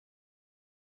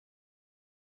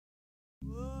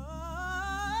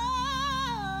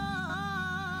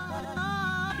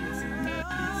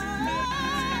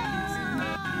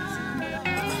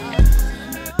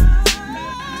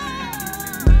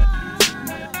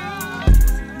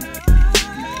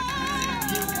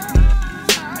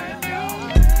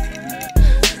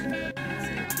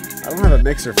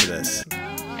mixer for this.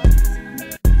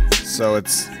 So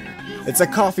it's a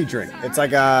coffee drink. It's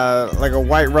like a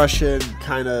White Russian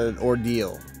kind of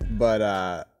ordeal, but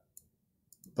a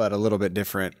little bit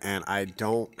different. And I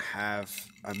don't have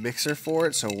a mixer for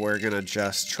it, so we're gonna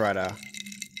just try to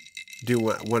do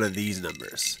one of these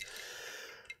numbers.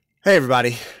 Hey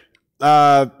everybody,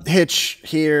 Hitch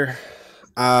here.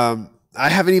 I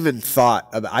haven't even thought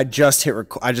about. I just hit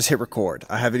record.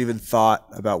 I haven't even thought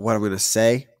about what I'm gonna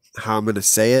say, how I'm gonna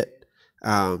say it.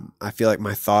 I feel like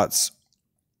my thoughts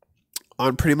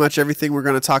on pretty much everything we're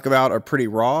gonna talk about are pretty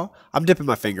raw. I'm dipping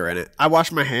my finger in it. I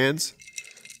wash my hands.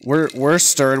 We're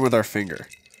stirring with our finger.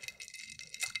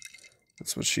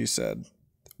 That's what she said.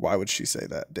 Why would she say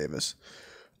that, Davis?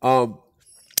 I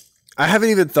haven't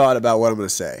even thought about what I'm gonna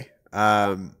say.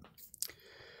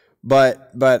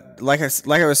 But like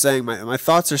I was saying, my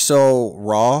thoughts are so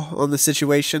raw on the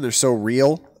situation. They're so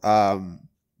real.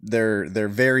 They're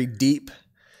very deep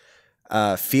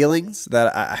feelings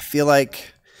that I feel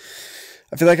like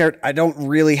I don't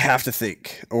really have to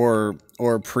think or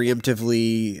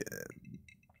preemptively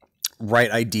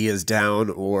write ideas down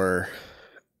or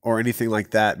anything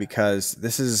like that, because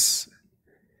it's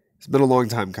been a long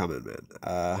time coming, man.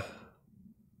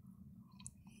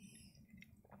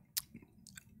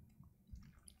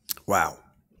 Wow.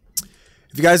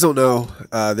 If you guys don't know,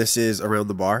 this is Around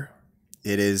the Bar.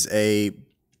 It is a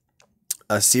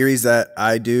series that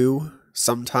I do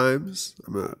sometimes.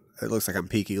 It looks like I'm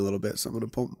peeking a little bit, so I'm going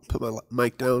to put my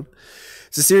mic down.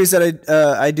 It's a series that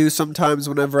I do sometimes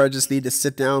whenever I just need to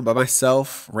sit down by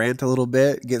myself, rant a little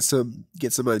bit, get some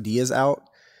ideas out,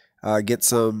 get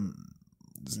some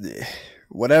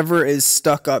whatever is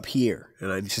stuck up here,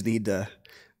 and I just need to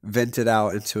vent it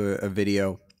out into a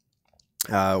video.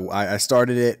 I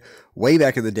started it way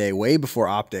back in the day, way before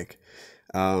OpTic,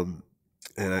 and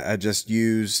I just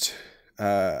used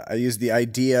the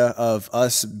idea of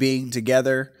us being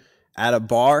together at a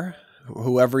bar,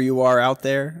 whoever you are out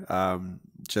there,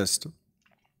 just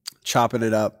chopping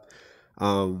it up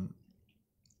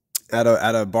at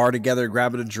a bar together,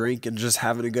 grabbing a drink and just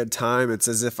having a good time. It's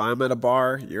as if I'm at a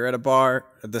bar, you're at a bar,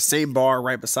 at the same bar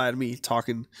right beside me,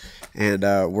 talking, and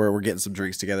we're getting some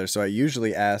drinks together. So I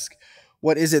usually ask,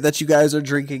 what is it that you guys are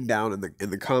drinking down in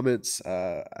the comments?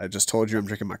 I just told you I'm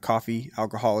drinking my coffee,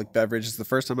 alcoholic beverage. It's the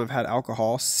first time I've had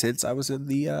alcohol since I was in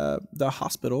the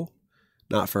hospital.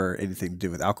 Not for anything to do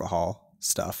with alcohol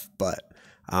stuff, but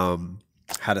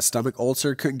had a stomach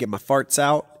ulcer, couldn't get my farts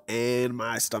out, and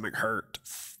my stomach hurt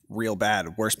real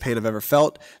bad. Worst pain I've ever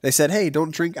felt. They said, hey,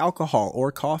 don't drink alcohol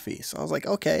or coffee. So I was like,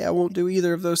 okay, I won't do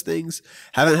either of those things.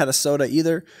 Haven't had a soda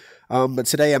either. But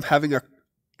today I'm having a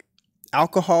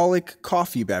alcoholic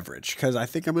coffee beverage because I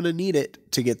think I'm going to need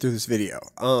it to get through this video.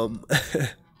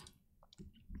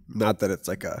 Not that it's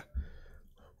like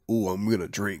I'm going to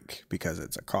drink because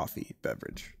it's a coffee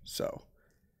beverage. So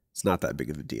it's not that big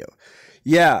of a deal.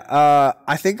 Yeah.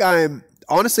 I think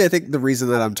the reason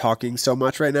that I'm talking so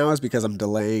much right now is because I'm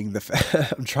delaying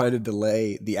I'm trying to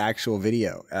delay the actual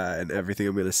video and everything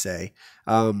I'm going to say.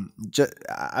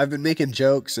 I've been making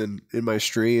jokes in my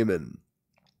stream and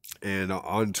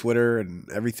on Twitter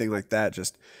and everything like that,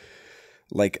 just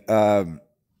like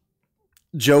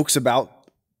jokes about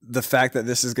the fact that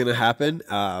this is going to happen.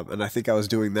 And I think I was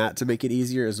doing that to make it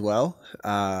easier as well.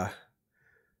 But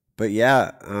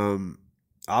yeah,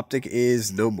 OpTic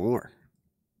is no more.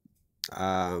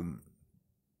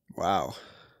 Wow.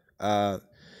 I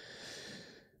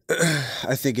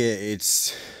think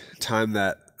it's time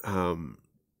that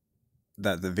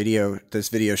this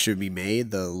video should be made,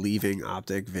 the leaving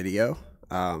OpTic video.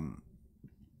 I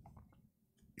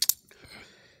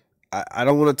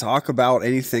don't want to talk about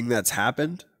anything that's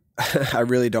happened. I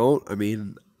really don't. I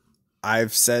mean,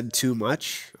 I've said too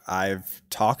much. I've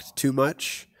talked too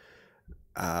much.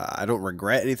 I don't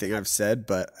regret anything I've said,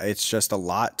 but it's just a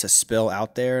lot to spill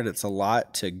out there, and it's a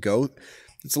lot to go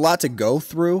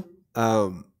through.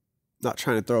 Not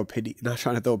trying to throw a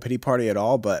pity party at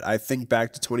all, but I think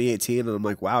back to 2018 and I'm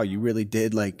like, wow, you really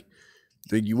did, like,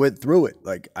 you went through it.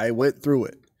 Like, I went through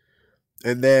it.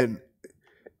 And then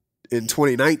in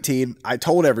 2019, I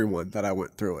told everyone that I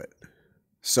went through it.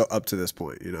 So up to this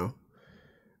point, you know?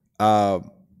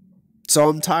 So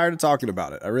I'm tired of talking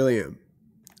about it. I really am.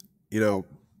 You know,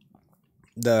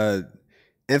 the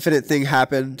Infinite thing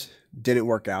happened, didn't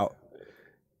work out.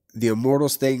 The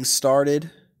Immortals thing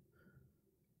started.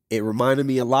 It reminded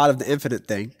me a lot of the Infinite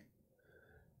thing.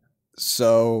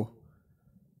 So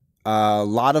a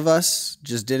lot of us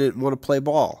just didn't want to play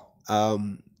ball.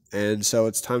 And so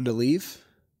it's time to leave.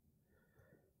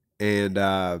 And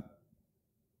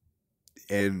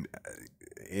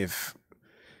if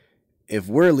if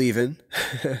we're leaving,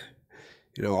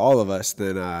 all of us,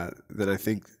 then I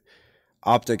think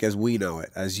OpTic as we know it,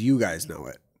 as you guys know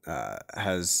it, I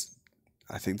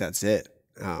think that's it.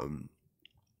 I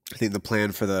think the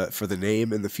plan for the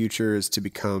name in the future is to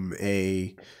become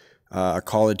a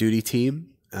Call of Duty team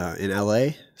in LA.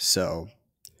 So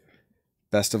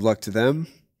best of luck to them.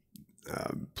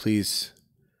 Please,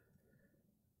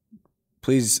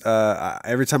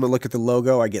 every time I look at the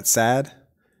logo, I get sad.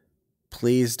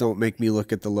 Please don't make me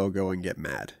look at the logo and get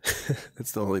mad.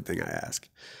 That's the only thing I ask.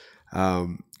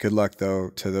 Good luck though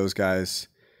to those guys.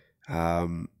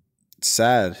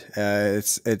 Sad.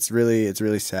 It's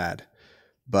really sad,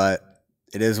 but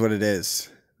it is what it is.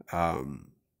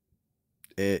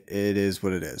 It is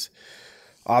what it is.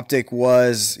 OpTic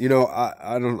was,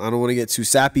 I don't want to get too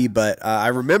sappy, but I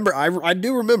remember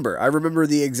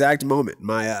the exact moment.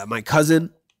 My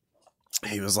cousin,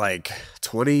 he was like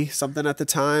 20 something at the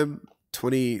time,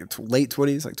 late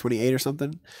 20s, like 28 or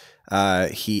something.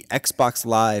 He Xbox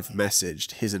Live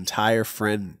messaged his entire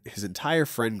friend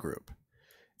group,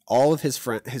 all of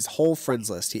his whole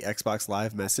friends list. He Xbox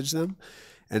Live messaged them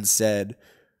and said,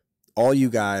 all you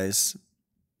guys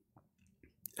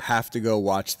have to go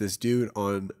watch this dude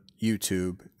on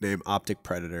YouTube named OpTic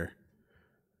Predator.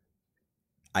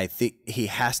 I think he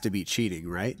has to be cheating,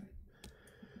 right?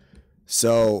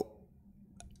 So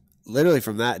literally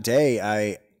from that day,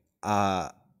 I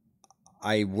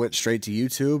went straight to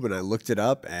YouTube and I looked it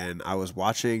up, and I was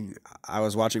watching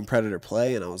Predator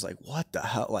play, and I was like, what the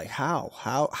hell? Like how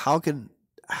can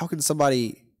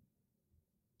somebody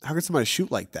shoot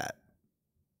like that?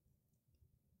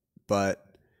 But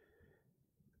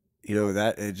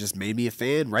that it just made me a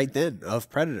fan right then of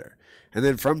Predator. And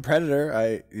then from Predator,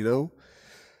 I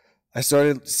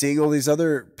started seeing all these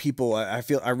other people. I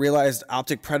realized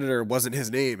OpTic Predator wasn't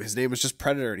his name. His name was just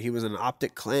Predator, and he was an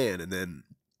OpTic clan. And then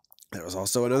there was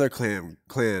also another clan,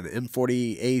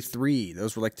 M40A3.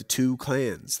 Those were like the two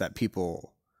clans that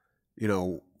people,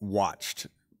 watched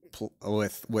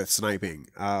with sniping.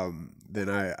 Then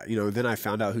I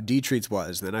found out who D-Treats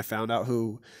was. Then I found out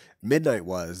who Midnight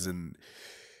was, and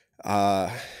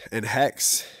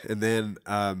Hex, and then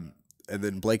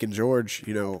Blake and George.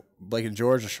 Blake and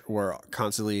George were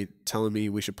constantly telling me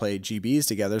we should play GBs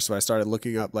together. So I started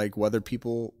looking up like whether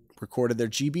people recorded their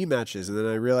GB matches, and then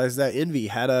I realized that Envy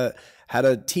had a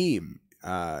team,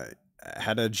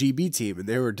 had a GB team, and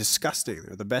they were disgusting. They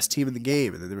were the best team in the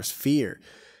game. And then there was Fear.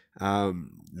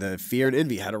 The Fear and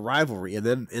Envy had a rivalry, and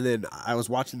then I was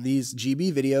watching these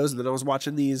GB videos, and then I was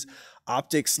watching these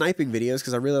OpTic sniping videos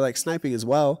because I really like sniping as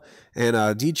well,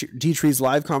 and D-Tree's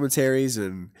live commentaries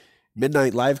and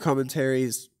Midnight live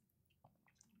commentaries,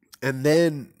 and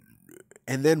then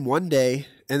one day,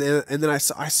 and then I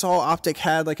saw OpTic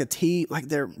had like a team, like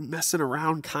they're messing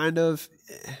around kind of,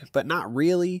 but not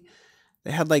really.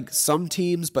 They had like some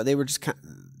teams, but they were just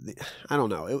I don't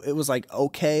know. It was like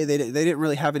okay. They didn't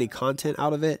really have any content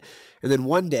out of it. And then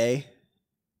one day,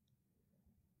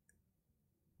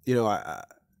 what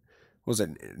was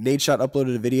it? Nadeshot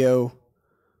uploaded a video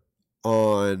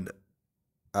on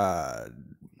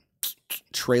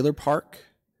Trailer Park,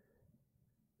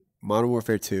 Modern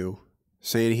Warfare 2,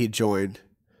 saying he joined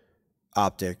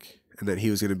OpTic and that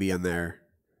he was going to be on their,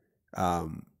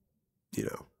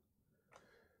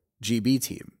 GB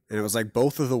team. And it was like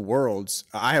both of the worlds.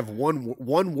 I have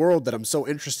one world that I'm so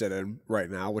interested in right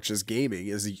now, which is gaming,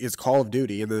 is Call of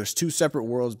Duty. And then there's two separate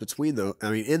worlds between those.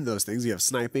 I mean, in those things, you have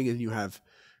sniping, and you have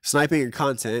sniping and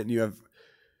content, and you have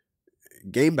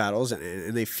game battles,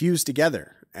 and they fuse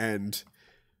together. And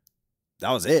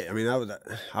that was it. I mean,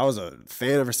 I was a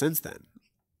fan ever since then.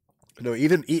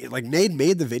 Even like Nade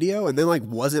made the video and then like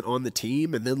wasn't on the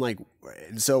team, and then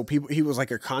and so he was like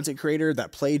a content creator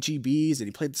that played GBs, and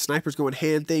he played the snipers going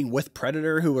hand thing with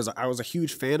Predator, who I was a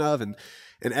huge fan of, and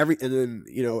then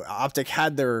OpTic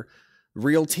had their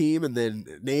real team, and then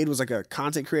Nade was like a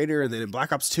content creator, and then in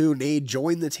Black Ops 2 Nade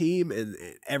joined the team, and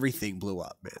everything blew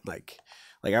up, man.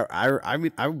 I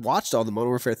mean I watched all the Modern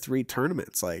Warfare 3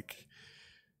 tournaments, I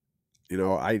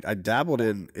dabbled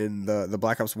in the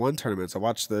Black Ops 1 tournaments. I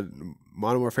watched the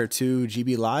Modern Warfare 2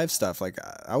 GB Live stuff.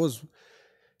 That was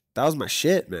my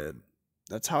shit, man.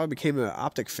 That's how I became an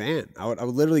OpTic fan. I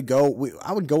would literally go.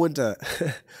 I would go into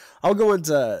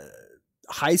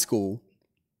high school.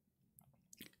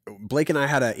 Blake and I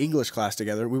had an English class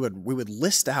together. We would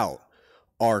list out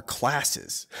our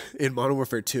classes in Modern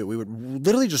Warfare 2. We would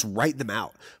literally just write them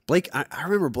out. Blake, I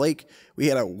remember Blake. We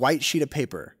had a white sheet of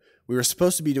paper. We were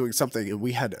supposed to be doing something, and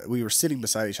we were sitting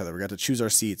beside each other. We got to choose our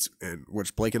seats, and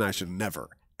which Blake and I should never,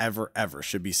 ever, ever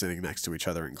should be sitting next to each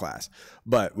other in class.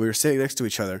 But we were sitting next to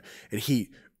each other, and he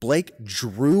Blake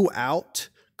drew out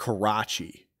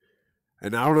Karachi.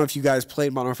 And I don't know if you guys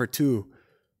played Modern Warfare 2.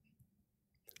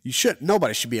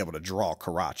 Nobody should be able to draw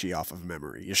Karachi off of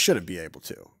memory. You shouldn't be able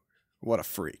to. What a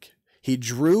freak. He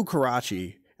drew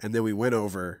Karachi, and then we went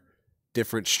over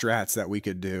different strats that we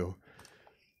could do.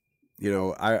 You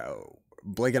know,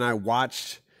 Blake and I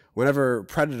watched whenever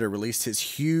Predator released his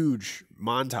huge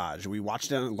montage. We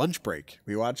watched it on lunch break.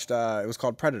 We watched it was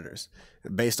called Predators,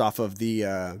 based off of the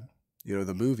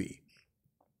the movie,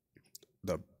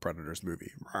 the Predators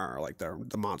movie, like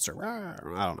the monster. I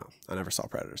don't know. I never saw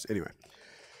Predators anyway.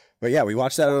 But yeah, we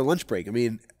watched that on a lunch break. I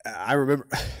mean, I remember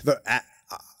at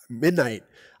midnight.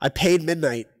 I paid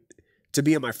Midnight to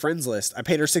be on my friends list. I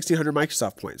paid her 1,600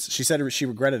 Microsoft points. She said she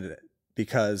regretted it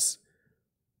because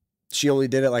she only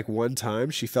did it like one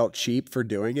time. She felt cheap for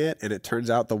doing it, and it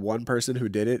turns out the one person who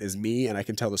did it is me, and I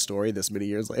can tell the story this many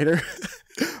years later.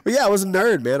 But yeah, I was a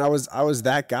nerd, man. I was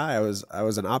that guy. I was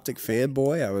an OpTic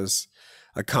fanboy. I was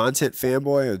a content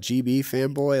fanboy, a GB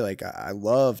fanboy. Like I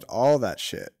loved all that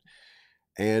shit.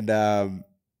 And I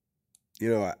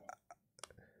feel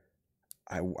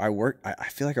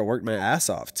like I worked my ass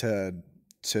off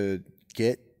to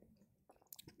get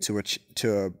to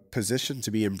a position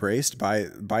to be embraced by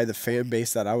the fan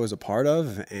base that I was a part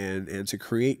of, and to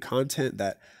create content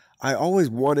that I always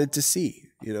wanted to see.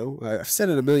 You know, I've said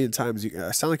it a million times.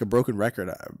 I sound like a broken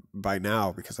record by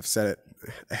now because I've said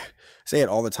it, say it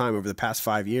all the time over the past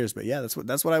 5 years. But yeah,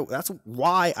 that's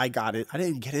why I got it. I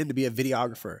didn't get in to be a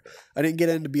videographer. I didn't get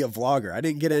in to be a vlogger. I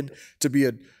didn't get in to be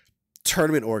a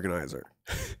tournament organizer.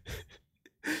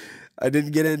 I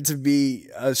didn't get in to be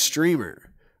a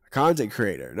streamer, a content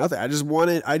creator, nothing. I just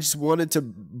wanted to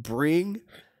bring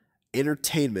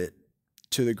entertainment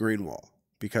to the Greenwall,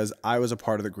 because I was a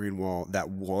part of the Greenwall that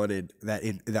wanted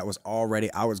that was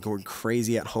already, I was going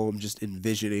crazy at home just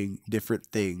envisioning different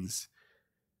things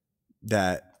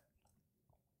that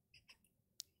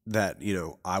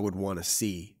I would want to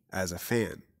see as a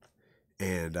fan.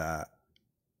 And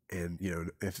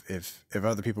if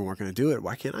other people weren't going to do it,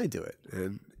 why can't I do it?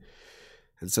 And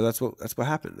so that's what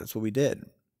happened. That's what we did.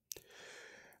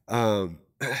 I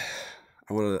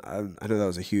know that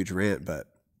was a huge rant, but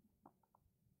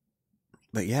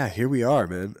yeah, here we are,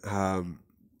 man.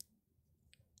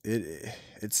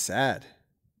 It's sad.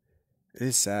 It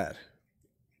is sad.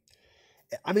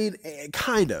 I mean, it's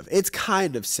kind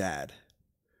of sad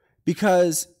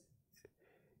because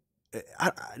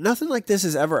nothing like this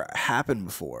has ever happened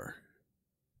before.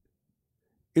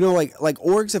 You know, like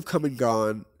orgs have come and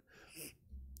gone.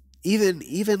 Even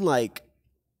like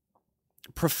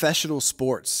professional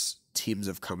sports teams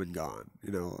have come and gone.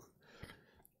 You know,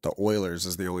 the Oilers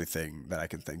is the only thing that I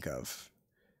can think of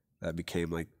that became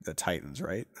like the Titans,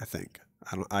 right? I think.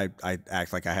 I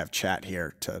act like I have chat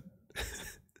here to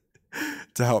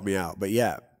to help me out, but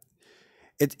yeah,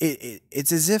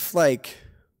 it's as if like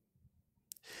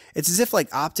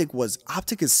OpTic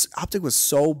was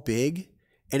so big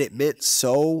and it meant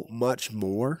so much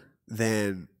more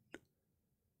than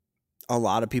a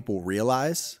lot of people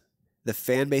realize. The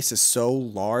fan base is so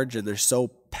large and they're so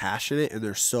passionate and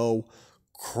they're so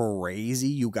crazy.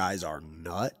 You guys are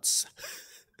nuts.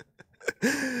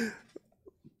 I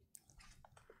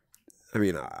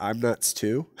mean, I'm nuts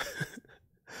too.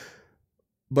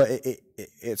 But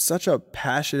it's such a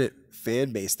passionate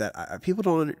fan base that people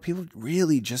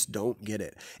really just don't get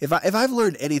it. If I've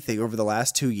learned anything over the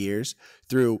last 2 years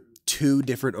through 2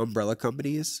 different umbrella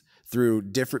companies, through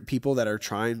different people that are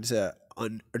trying to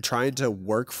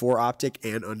work for OpTic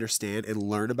and understand and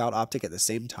learn about OpTic at the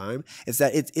same time, it's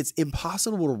that it's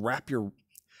impossible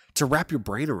to wrap your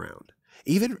brain around.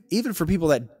 Even for people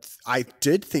that I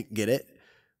did think get it,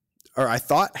 or I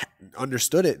thought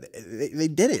understood it, they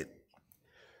didn't.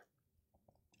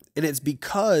 And it's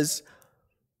because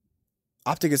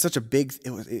OpTic is such a big.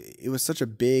 It was such a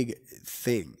big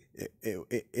thing.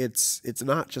 It's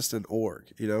not just an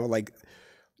org, you know. Like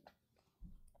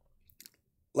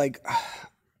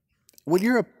when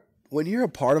you're a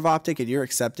part of OpTic and you're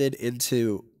accepted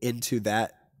into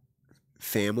that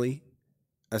family,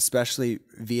 especially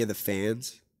via the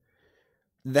fans,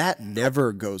 that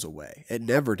never goes away. It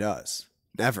never does.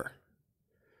 Never.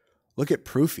 Look at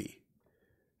Proofy.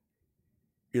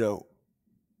 You know,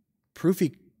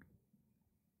 Proofy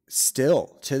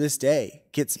still to this day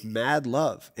gets mad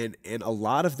love, and a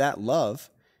lot of that love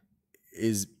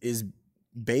is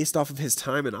based off of his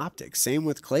time in OpTic. Same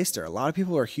with Clayster. A lot of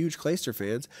people are huge Clayster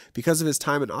fans because of his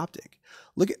time in OpTic.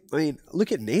 Look at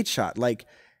Nadeshot. Like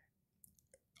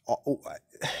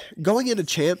going into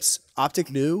champs, OpTic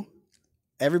knew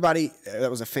everybody that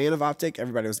was a fan of OpTic,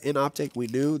 everybody was in OpTic. We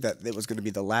knew that it was going to be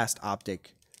the last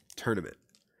OpTic tournament.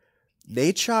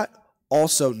 Nadeshot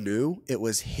also knew it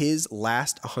was his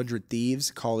last 100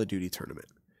 Thieves Call of Duty tournament,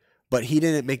 but he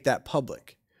didn't make that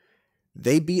public.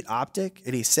 They beat OpTic,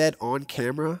 and he said on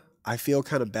camera, I feel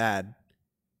kind of bad.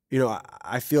 You know,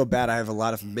 I feel bad. I have a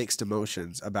lot of mixed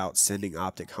emotions about sending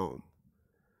OpTic home.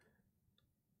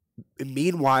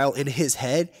 Meanwhile, in his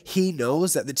head, he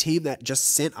knows that the team that just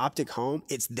sent OpTic home,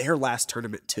 it's their last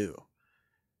tournament too.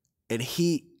 And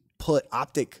he put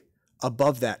OpTic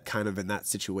above that kind of in that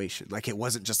situation. Like, it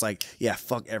wasn't just like, yeah,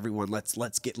 fuck everyone. Let's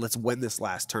win this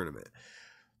last tournament.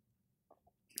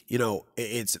 You know,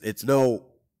 it's no,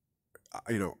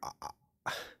 you know,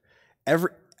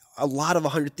 a lot of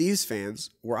 100 Thieves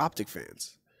fans were OpTic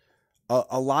fans.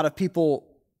 A lot of people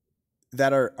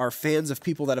that are fans of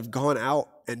people that have gone out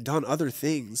and done other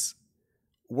things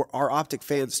are OpTic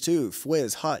fans too.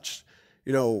 Fwiz, Hutch,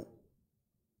 you know,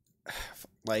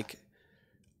 like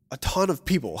a ton of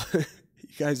people. You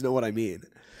guys know what I mean.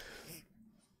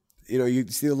 You know, you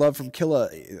see the love from Killa.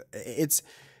 It's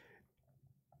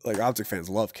like OpTic fans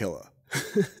love Killa.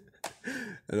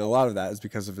 And a lot of that is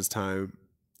because of his time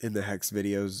in the Hex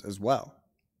videos as well.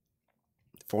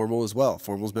 Formal as well.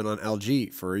 Formal's been on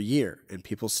LG for a year, and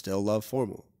people still love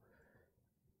Formal.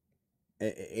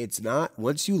 It's not,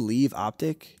 once you leave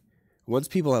OpTic, once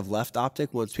people have left OpTic,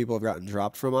 once people have gotten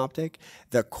dropped from OpTic,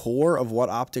 the core of what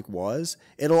OpTic was,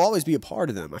 it'll always be a part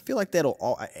of them. I feel like that'll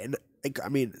all, and I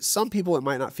mean, some people it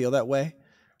might not feel that way.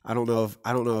 I don't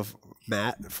know if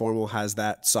Matt Formal has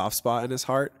that soft spot in his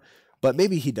heart, but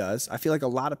maybe he does. I feel like a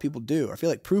lot of people do. I feel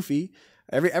like Proofy,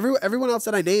 everyone else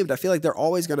that I named, I feel like they're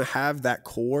always going to have that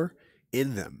core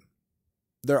in them.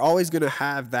 They're always going to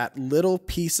have that little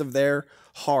piece of their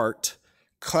heart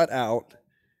cut out,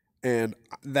 and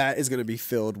that is going to be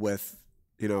filled with,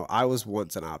 you know, I was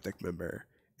once an OpTic member,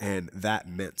 and that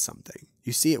meant something.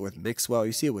 You see it with Mixwell.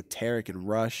 You see it with Tarek and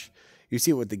Rush. You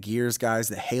see it with the Gears guys,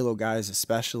 the Halo guys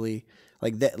especially.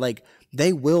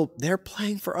 They're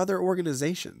playing for other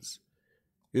organizations.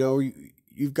 You know,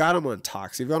 you've got them on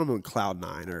Tox, you've got them on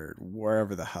Cloud9 or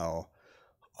wherever the hell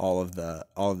all of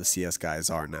the CS guys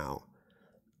are now.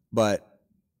 But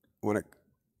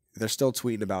they're still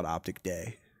tweeting about OpTic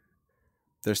Day.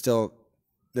 They're still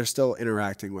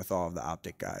interacting with all of the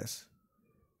OpTic guys.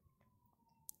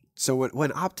 So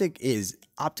when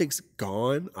OpTic's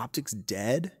gone, OpTic's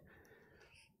dead,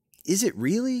 is it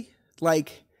really?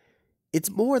 Like, it's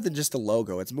more than just a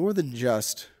logo. It's more than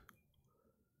just,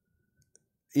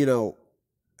 you know,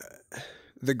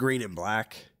 the green and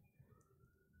black.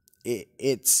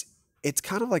 It's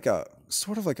kind of like a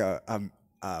sort of like a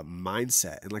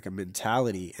mindset and like a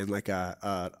mentality and like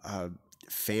a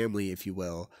family, if you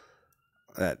will.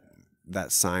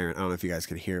 That siren, I don't know if you guys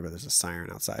can hear, but there's a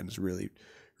siren outside and it's really,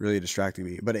 really distracting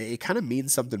me. But it kind of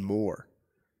means something more,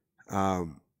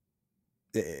 more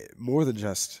than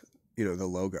just, you know, the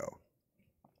logo.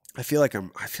 I feel like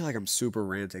I'm super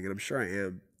ranting, and I'm sure I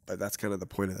am, but that's kind of the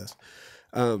point of this.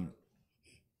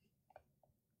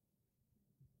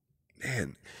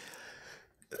 Man.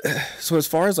 So as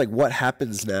far as like what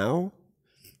happens now,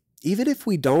 even if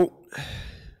we don't,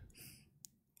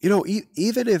 you know,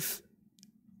 even if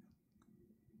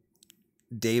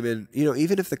Damon, you know,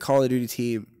 even if the Call of Duty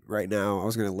team right now, I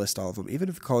was going to list all of them, even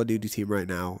if the Call of Duty team right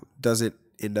now doesn't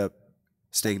end up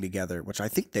staying together, which I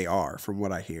think they are from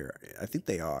what I hear. I think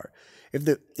they are. If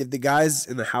the guys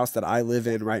in the house that I live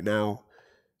in right now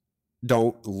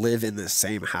don't live in the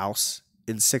same house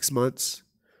in 6 months,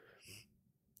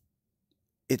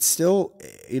 it's still,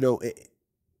 you know,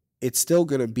 it's still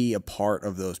going to be a part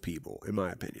of those people, in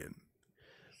my opinion.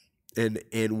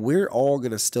 And we're all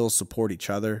going to still support each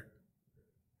other.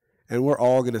 And we're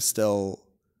all going to still,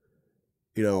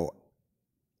 you know,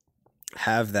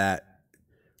 have that,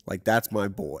 like, that's my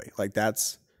boy. Like,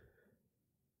 that's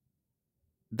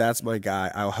my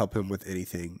guy. I'll help him with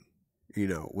anything, you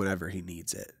know, whenever he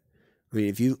needs it. I mean,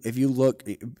 if you look,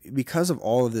 because of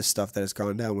all of this stuff that has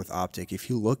gone down with OpTic, if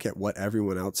you look at what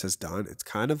everyone else has done, it's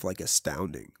kind of like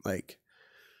astounding. Like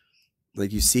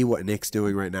you see what Nick's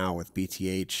doing right now with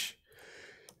BTH,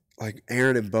 like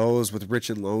Aaron and Bose with Rich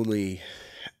and Lonely,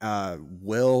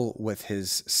 Will with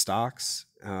his stocks.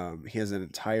 He has an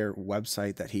entire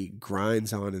website that he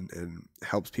grinds on and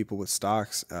helps people with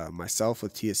stocks. Myself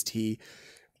with TST,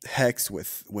 Hex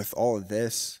with all of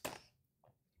this.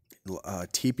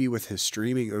 TP with his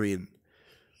streaming. I mean,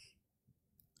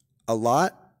 a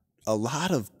lot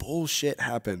of bullshit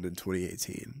happened in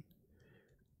 2018,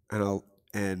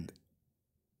 and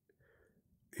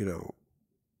you know,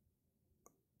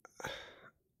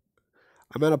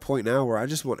 I'm at a point now where I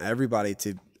just want everybody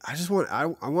to. I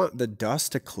want the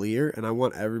dust to clear, and I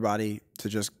want everybody to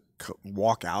just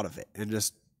walk out of it and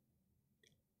just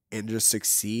just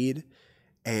succeed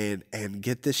and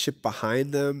get this shit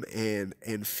behind them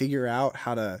and figure out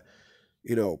how to,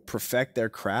 perfect their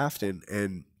craft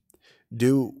and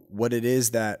do what it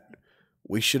is that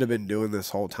we should have been doing this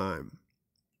whole time.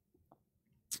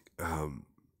 Man,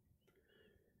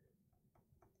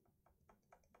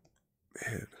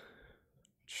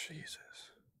 Jesus.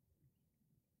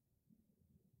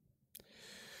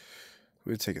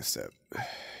 Let me take a sip.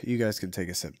 You guys can take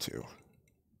a sip too.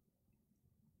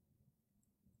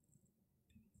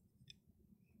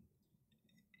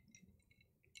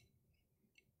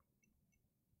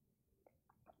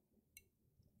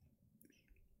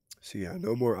 So yeah,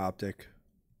 no more OpTic.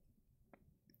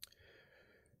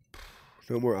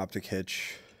 No more OpTic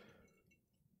hitch.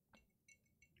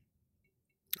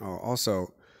 Oh,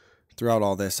 also, throughout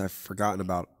all this, I've forgotten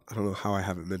about, I don't know how I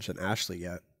haven't mentioned Ashley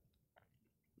yet.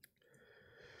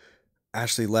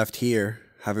 Ashley left here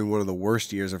having one of the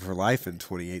worst years of her life in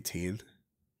 2018,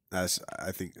 as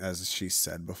she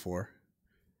said before.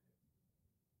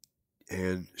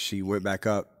 And she went back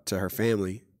up to her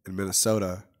family in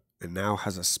Minnesota and now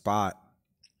has a spot.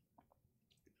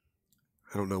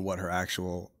 I don't know what her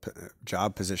actual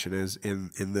job position is in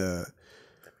the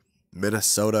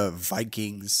Minnesota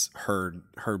Vikings.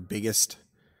 Her biggest,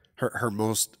 her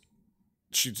most,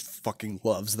 she fucking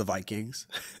loves the Vikings.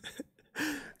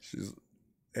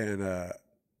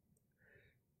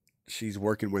 She's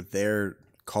working with their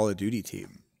Call of Duty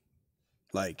team.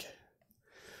 Like,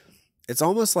 it's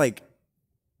almost like,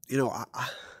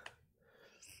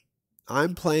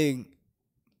 I'm playing,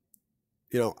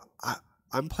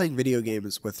 I'm playing video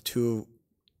games with two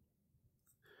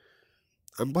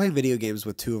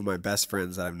of my best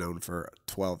friends that I've known for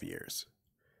 12 years.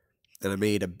 And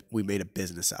we made a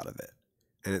business out of it.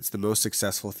 And it's the most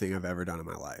successful thing I've ever done in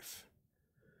my life.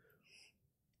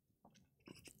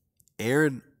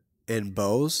 Aaron and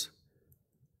Bose,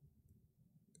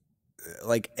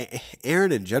 like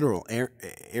Aaron in general,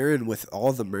 Aaron with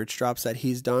all the merch drops that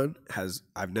he's done,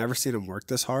 I've never seen him work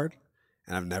this hard,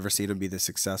 and I've never seen him be this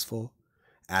successful.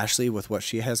 Ashley with what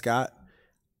she has got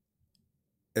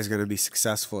is going to be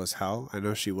successful as hell. I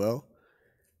know she will.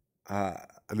 I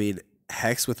mean,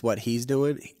 Hex with what he's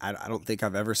doing, I don't think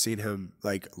I've ever seen him,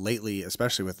 like, lately,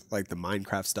 especially with like the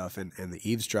Minecraft stuff and the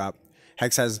eavesdrop.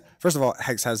 First of all,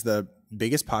 Hex has the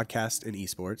biggest podcast in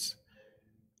esports.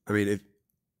 I mean,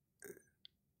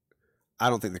 I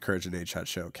don't think the Courage and Age Shot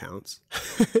show counts.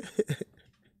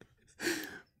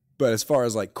 But as far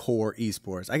as like core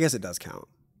esports, I guess it does count.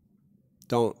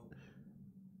 Don't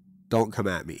come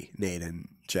at me, Nate and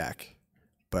Jack.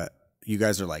 But you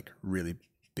guys are like really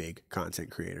big content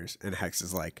creators, and Hex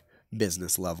is like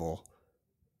business level.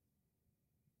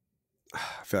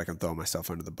 I feel like I'm throwing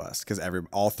myself under the bus because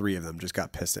all three of them just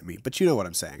got pissed at me. But you know what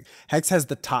I'm saying. Hex has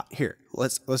the top here.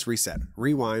 Let's reset.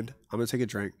 Rewind. I'm gonna take a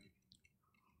drink.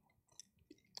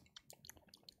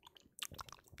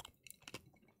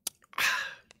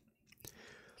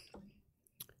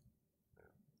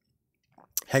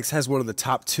 Hex has one of the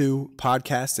top 2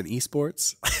 podcasts in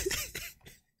esports.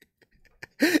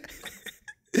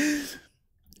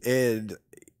 And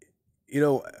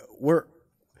we're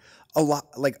a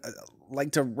lot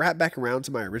like to wrap back around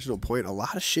to my original point. A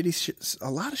lot of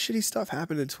shitty stuff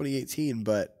happened in 2018,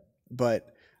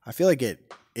 but I feel like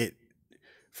it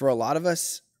for a lot of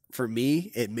us, for me,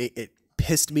 it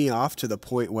pissed me off to the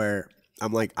point where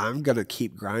I'm like, I'm gonna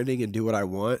keep grinding and do what I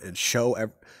want and show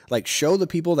the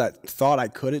people that thought I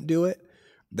couldn't do it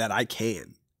that I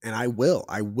can, and I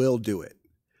will do it.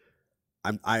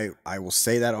 I will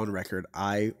say that on record.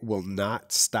 I will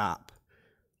not stop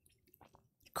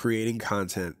creating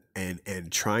content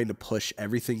and trying to push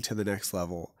everything to the next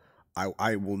level.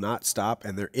 I will not stop,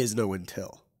 and there is no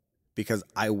until, because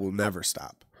I will never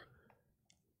stop.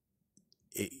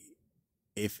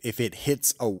 If it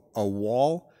hits a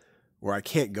wall where I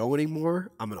can't go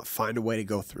anymore, I'm going to find a way to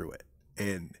go through it.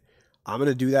 And I'm going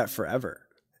to do that forever.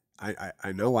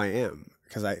 I know I am,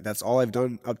 because that's all I've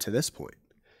done up to this point.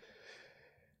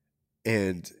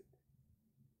 And,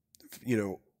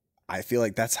 I feel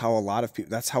like that's how a lot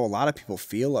of people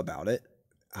feel about it.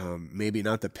 Maybe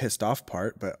not the pissed off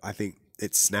part, but I think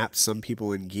it snapped some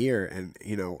people in gear, and,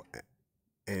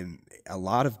 and a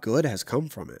lot of good has come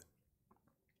from it.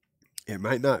 It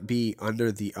might not be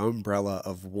under the umbrella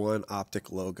of one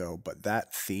OpTic logo, but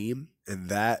that theme and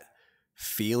that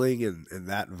feeling and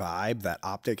that vibe that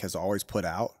OpTic has always put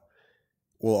out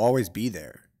will always be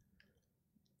there.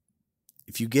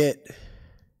 If you get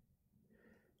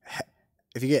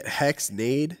Hex,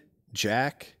 Nade,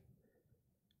 Jack,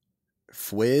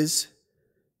 Fwiz,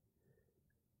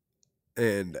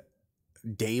 and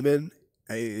Damon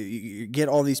You get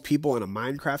all these people in a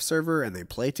Minecraft server and they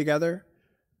play together.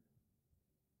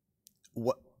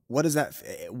 What is that?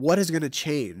 What is going to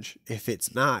change if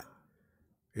it's not?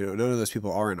 None of those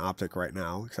people are in OpTic right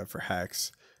now except for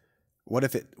Hex. What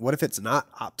if it's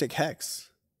not OpTic Hex?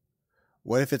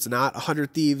 What if it's not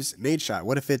 100 Thieves Nade Shot?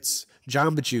 What if it's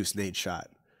Jamba Juice Nade Shot?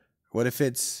 What if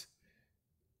it's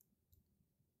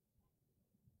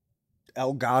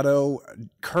Elgato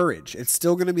Courage? It's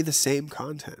still going to be the same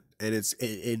content, and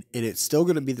it's still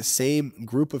going to be the same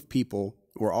group of people.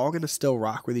 We're all going to still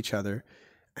rock with each other,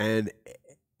 and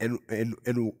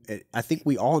I think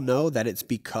we all know that it's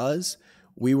because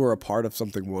we were a part of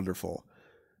something wonderful,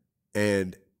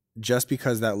 and just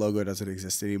because that logo doesn't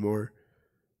exist anymore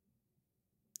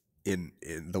in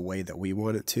the way that we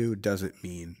want it to doesn't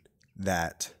mean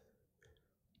that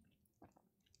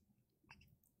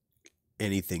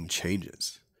anything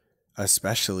changes.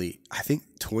 Especially, I think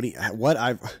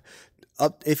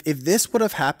if this would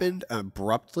have happened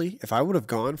abruptly, if I would have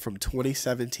gone from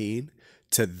 2017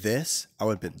 to this, I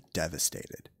would have been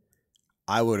devastated.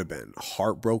 I would have been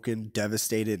heartbroken,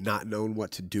 devastated, not knowing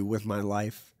what to do with my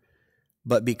life.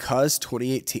 But because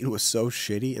 2018 was so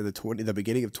shitty and the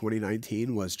beginning of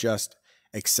 2019 was just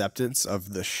acceptance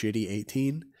of the shitty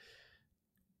 18,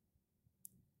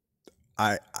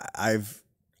 I've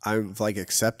like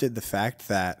accepted the fact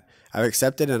that I've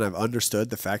accepted and I've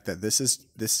understood the fact that this is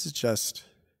just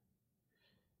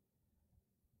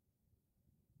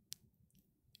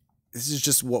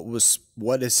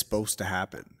what is supposed to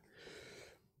happen.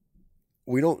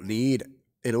 We don't need,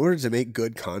 in order to make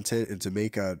good content and to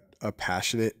make a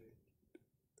passionate,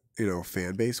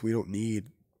 fan base, we don't need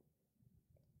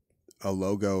a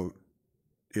logo,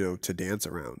 to dance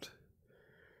around.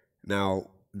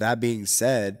 Now, that being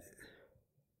said,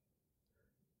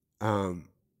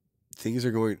 things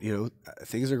are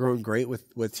going great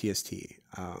with TST.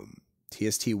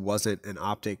 TST wasn't an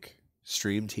OpTic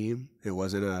stream team. It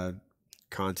wasn't a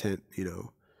content,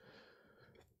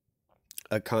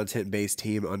 a content-based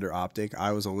team under OpTic.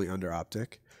 I was only under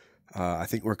OpTic. I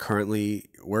think we're currently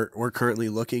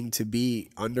looking to be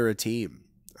under a team.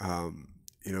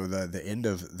 The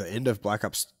end of Black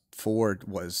Ops 4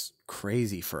 was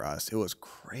crazy for us. It was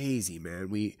crazy, man.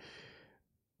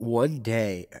 One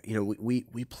day,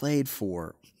 we played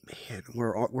for, man,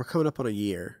 we're coming up on a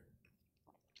year.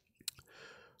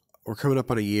 We're coming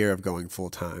up on a year of going full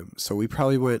time. So we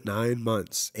probably went 9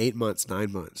 months,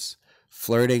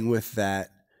 flirting with that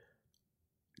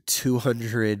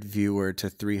 200 viewer to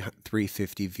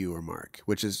 350 viewer mark,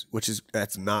 which is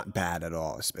that's not bad at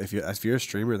all. If you're a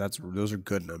streamer, those are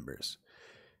good numbers.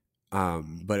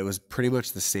 But it was pretty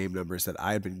much the same numbers that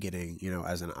I had been getting,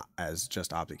 as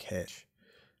just OpTic Hitch.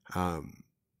 And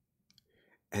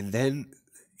then,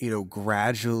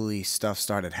 gradually stuff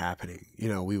started happening.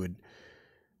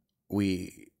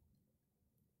 We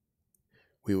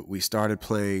started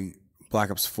playing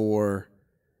Black Ops 4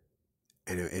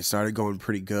 and it started going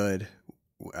pretty good.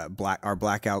 Our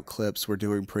Blackout clips were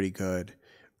doing pretty good.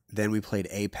 Then we played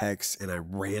Apex and I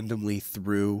randomly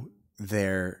threw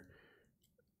their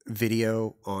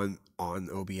video on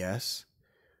OBS.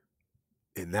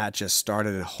 And that just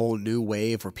started a whole new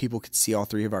wave where people could see all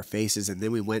three of our faces. And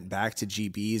then we went back to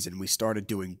GBs and we started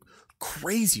doing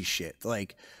crazy shit.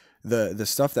 Like the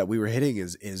stuff that we were hitting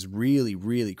is really,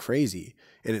 really crazy.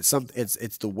 And it's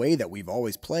the way that we've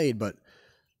always played, but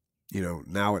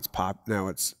now it's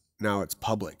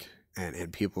public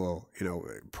and people,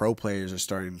 pro players are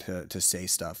starting to say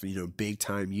stuff, big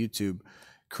time YouTube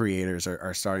creators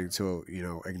are starting to,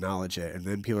 acknowledge it. And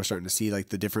then people are starting to see like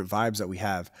the different vibes that we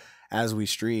have as we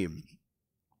stream.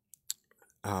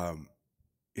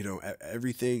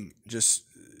 Everything just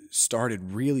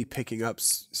started really picking up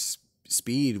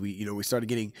speed. We started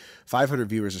getting 500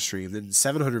 viewers a stream, then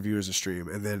 700 viewers a stream.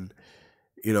 And then,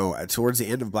 towards the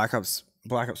end of Black Ops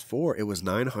 4, it was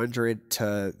 900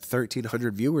 to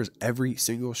 1300 viewers every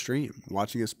single stream,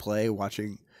 watching us play,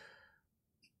 watching,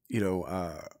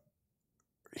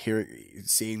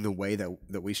 seeing the way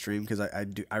that we stream. Cause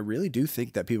I really do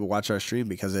think that people watch our stream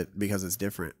because it's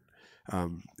different.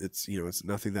 It's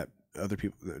nothing that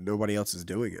nobody else is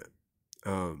doing it.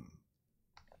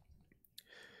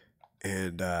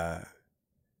 And I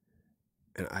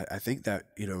think that,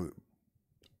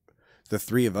 the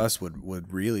three of us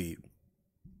would really,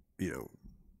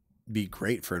 be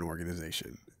great for an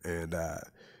organization. And,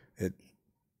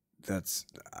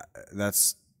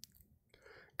 that's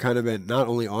kind of been not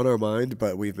only on our mind,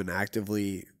 but we've been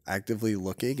actively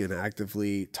looking and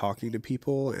actively talking to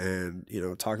people and,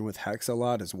 talking with Hex a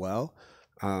lot as well.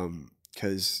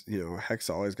 Cause Hex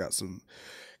always got some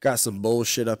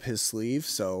bullshit up his sleeve.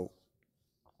 So,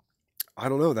 I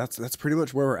don't know. That's pretty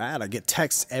much where we're at. I get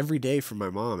texts every day from my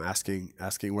mom asking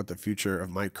what the future of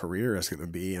my career is going to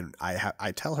be, and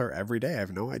I tell her every day I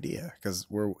have no idea, because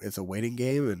it's a waiting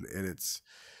game, and it's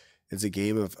a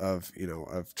game of you know,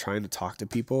 of trying to talk to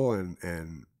people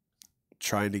and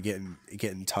trying to get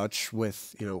in touch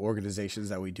with, you know, organizations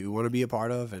that we do want to be a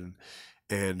part of, and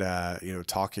you know,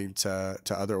 talking to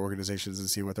other organizations and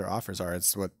see what their offers are.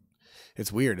 It's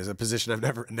weird. It's a position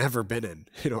I've never been in.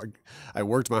 You know, I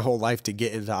worked my whole life to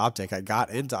get into OpTic. I got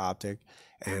into OpTic,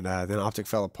 and then OpTic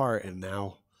fell apart, and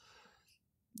now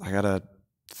I gotta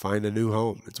find a new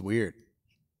home. It's weird.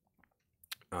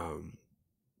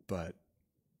 But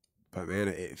man,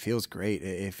 it feels great.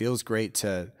 It feels great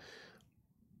to,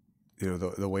 you know,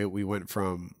 the way we went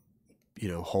from, you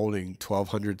know, holding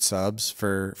 1,200 subs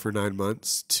for 9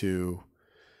 months to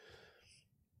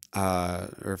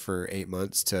or for 8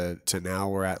 months to now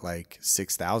we're at like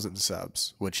 6,000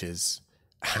 subs, which is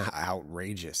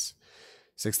outrageous.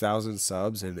 6,000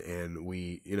 subs, and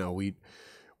we, you know, we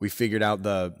figured out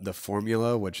the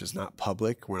formula, which is not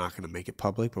public. We're not going to make it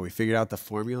public, but we figured out the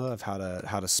formula of how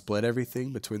to split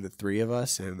everything between the three of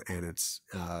us, and it's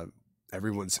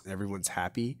everyone's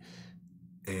happy.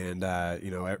 And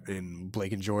you know, and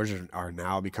Blake and George are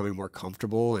now becoming more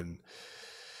comfortable, and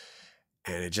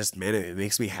it just, man, it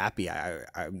makes me happy.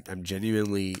 I'm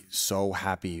genuinely so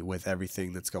happy with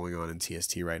everything that's going on in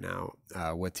TST right now,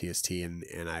 with TST, and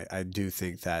I do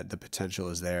think that the potential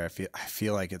is there. I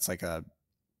feel like it's like a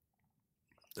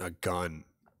gun,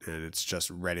 and it's just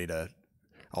ready to,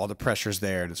 all the pressure's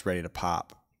there and it's ready to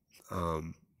pop.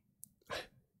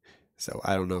 So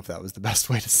I don't know if that was the best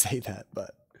way to say that,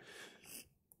 but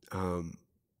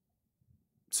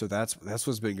so that's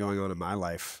what's been going on in my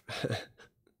life.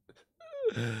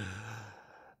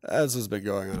 That's what's been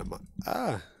going on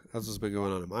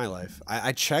in my life.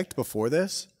 I checked before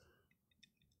this.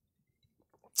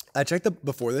 I checked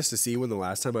before this to see when the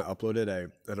last time I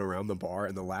uploaded an Around the Bar,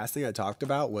 and the last thing I talked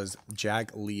about was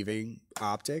Jack leaving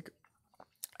OpTic,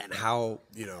 and how,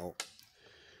 you know,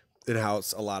 and how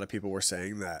a lot of people were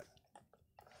saying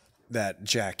that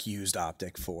Jack used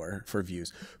OpTic for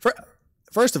views.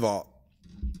 First of all,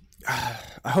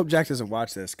 I hope Jack doesn't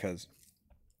watch this, because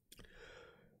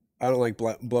I don't like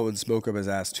blowing smoke up his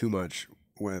ass too much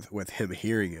with him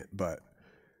hearing it, but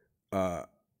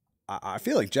I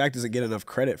feel like Jack doesn't get enough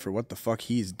credit for what the fuck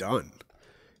he's done.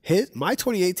 My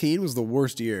 2018 was the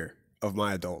worst year of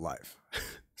my adult life.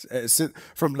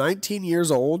 From 19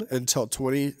 years old until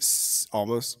 20,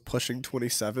 almost pushing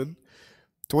 27,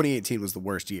 2018 was the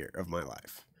worst year of my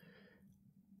life.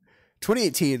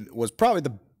 2018 was probably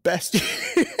the best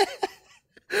year,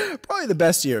 probably the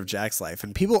best year of Jack's life.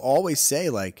 And people always say,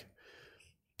 like,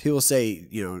 you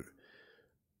know,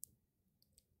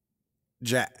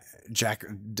 Jack,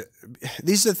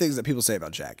 these are the things that people say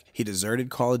about Jack. He deserted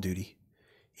Call of Duty.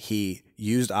 He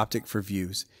used OpTic for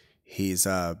views. He's,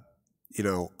 you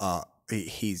know,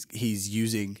 he's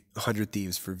using 100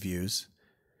 Thieves for views.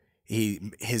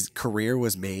 His career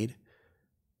was made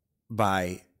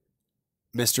by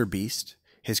Mr. Beast.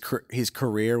 His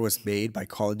career was made by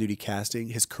Call of Duty casting.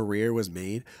 His career was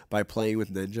made by playing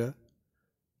with Ninja.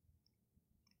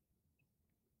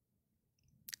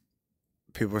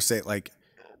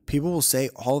 People will say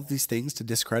all of these things to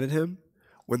discredit him,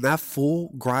 when that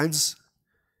fool grinds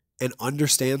and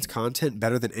understands content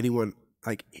better than anyone,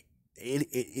 like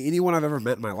anyone I've ever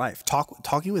met in my life.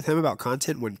 Talking with him about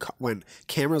content when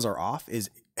cameras are off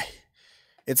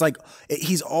it's like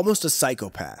he's almost a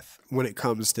psychopath when it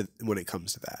comes to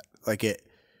that. Like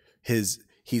he's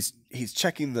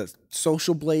checking the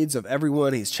social blades of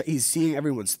everyone. He's seeing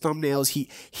everyone's thumbnails.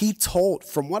 He told,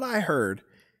 from what I heard,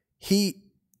 he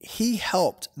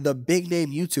helped the big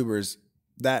name YouTubers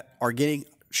that are getting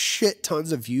shit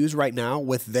tons of views right now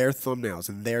with their thumbnails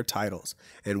and their titles,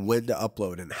 and when to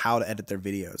upload and how to edit their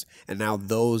videos. And now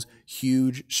those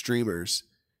huge streamers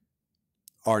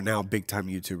are now big time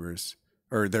YouTubers,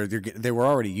 or they were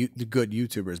already good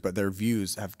YouTubers, but their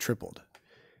views have tripled.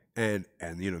 And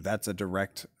you know, that's a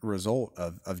direct result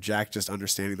of Jack just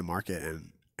understanding the market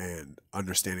and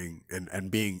understanding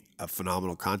and being a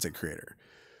phenomenal content creator.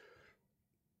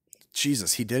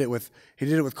 Jesus, he did it with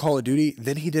Call of Duty,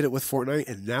 then he did it with Fortnite,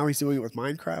 and now he's doing it with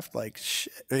Minecraft. Like,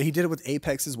 shit. And he did it with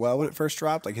Apex as well when it first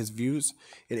dropped. Like, his views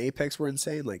in Apex were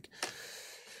insane. Like,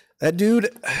 that dude's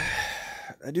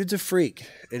a freak,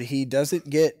 and he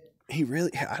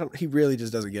really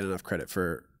just doesn't get enough credit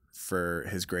for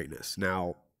his greatness.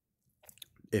 Now,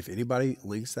 if anybody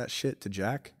links that shit to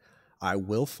Jack, I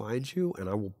will find you and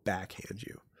I will backhand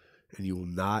you, and you will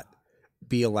not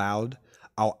be allowed.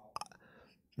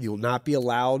 You will not be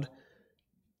allowed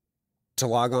to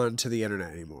log on to the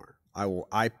internet anymore. I will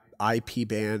IP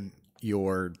ban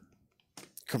your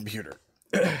computer.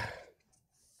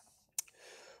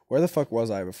 Where the fuck was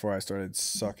I before I started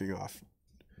sucking off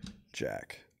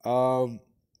Jack?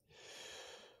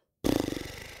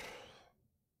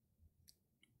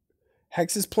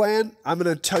 Hex's plan. I'm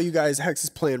going to tell you guys Hex's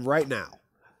plan right now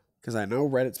because I know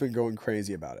Reddit's been going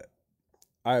crazy about it.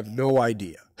 I have no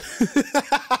idea.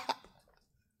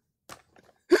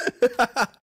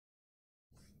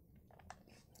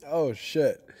 Oh,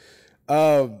 shit.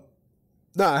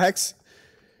 Hex,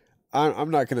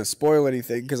 I'm not going to spoil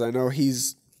anything because I know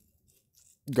he's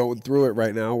going through it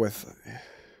right now with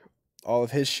all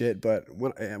of his shit. But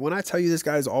when I tell you this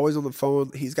guy's always on the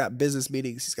phone, he's got business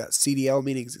meetings, he's got CDL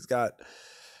meetings, he's got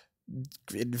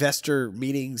investor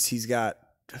meetings, he's got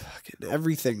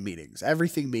everything meetings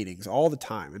all the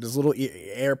time. And his little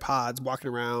AirPods walking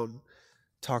around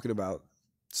talking about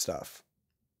stuff.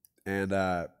 And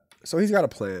so he's got a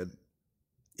plan.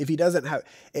 If he doesn't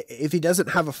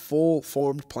have a full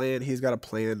formed plan, he's got a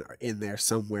plan in there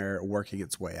somewhere working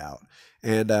its way out.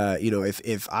 And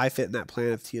if I fit in that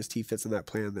plan, if TST fits in that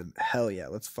plan, then hell yeah,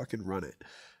 let's fucking run it.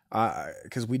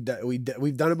 Because we've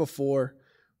done it before,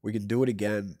 we can do it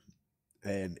again.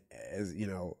 And as you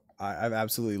know, I've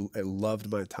absolutely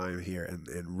loved my time here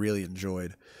and really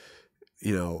enjoyed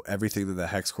everything that the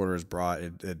Hex Quarter has brought.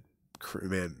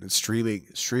 Man,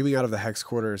 streaming out of the Hex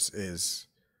Quarters is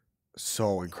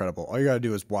so incredible. All you gotta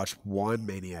do is watch one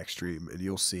Maniac stream, and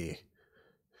you'll see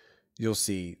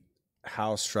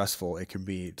how stressful it can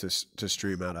be to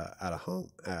stream out of home,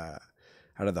 out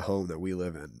of the home that we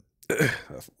live in.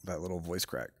 That little voice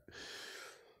crack.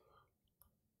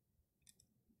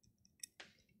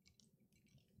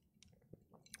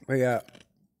 But yeah,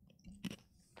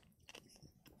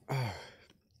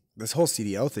 this whole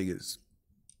CDL thing is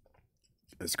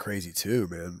crazy too,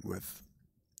 man. With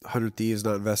 100 Thieves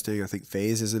not investing, I think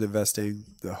FaZe isn't investing.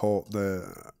 The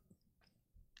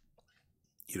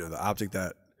OpTic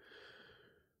that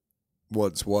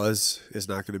once was is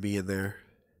not going to be in there.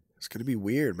 It's going to be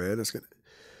weird, man. It's going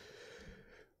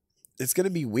to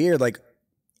be weird, like,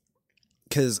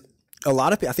 because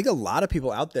I think a lot of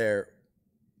people out there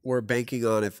were banking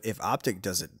on if OpTic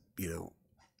doesn't,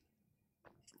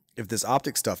 if this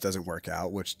OpTic stuff doesn't work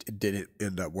out, which it didn't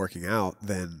end up working out,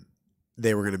 then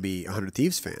they were going to be 100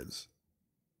 Thieves fans.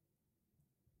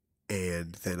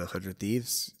 And then 100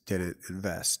 Thieves didn't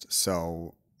invest.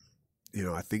 So,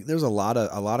 I think there's a lot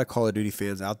of Call of Duty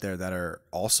fans out there that are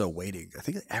also waiting. I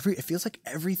think it feels like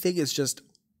everything is just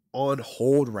on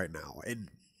hold right now in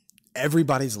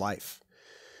everybody's life.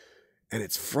 And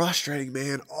it's frustrating,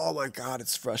 man. Oh my God,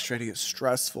 it's frustrating. It's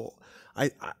stressful.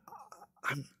 I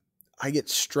get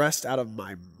stressed out of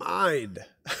my mind.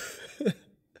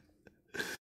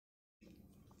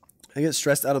 I get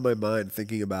stressed out of my mind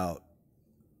thinking about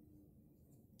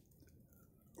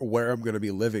where I'm going to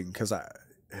be living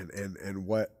and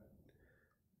what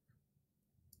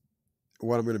I'm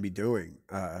going to be doing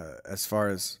as far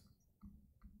as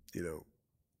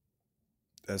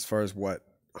what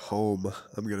home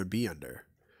I'm going to be under.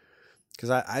 Because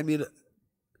I mean,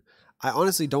 I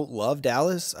honestly don't love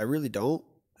Dallas. I really don't.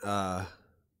 I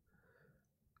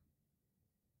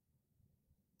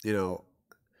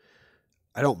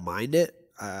don't mind it.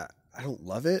 I don't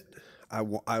love it.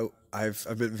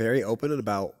 I've been very open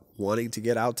about wanting to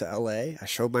get out to LA. I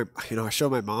showed my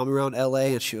mom around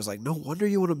LA, and she was like, "No wonder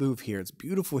you want to move here. It's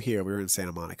beautiful here." We were in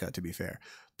Santa Monica, to be fair,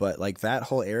 but like that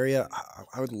whole area,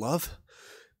 I would love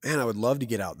to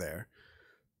get out there.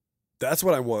 That's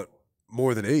what I want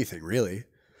more than anything, really.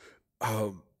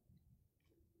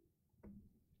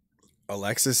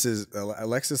 Alexis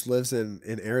lives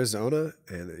in Arizona,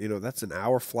 and that's an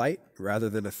hour flight rather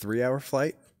than a 3-hour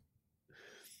flight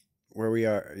where we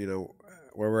are,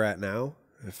 where we're at now.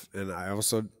 And I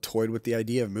also toyed with the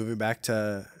idea of moving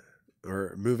to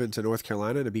North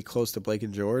Carolina to be close to Blake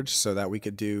and George so that we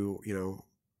could do,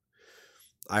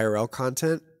 IRL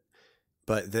content.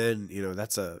 But then,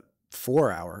 that's a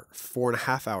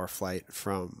 4.5-hour flight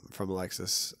from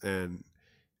Alexis, and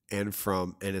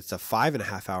it's a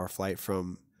 5.5-hour flight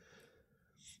from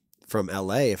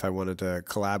LA if I wanted to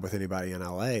collab with anybody in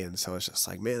LA. And so it's just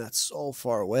like, man, that's so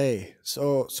far away.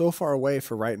 So far away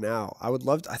for right now. I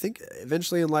think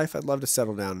eventually in life, I'd love to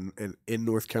settle down in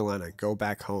North Carolina, go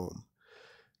back home,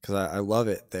 because I love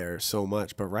it there so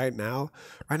much. But right now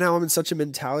I'm in such a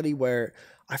mentality where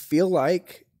I feel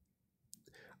like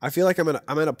I'm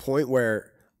at a point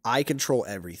where I control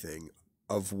everything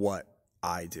of what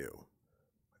I do,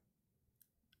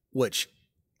 which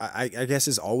I guess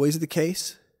is always the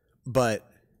case. But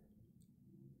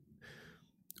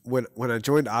when I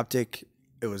joined OpTic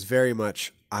it was very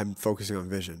much, I'm focusing on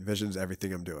vision. Vision's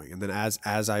everything I'm doing. And then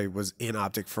as I was in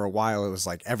OpTic for a while, it was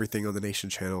like everything on the Nation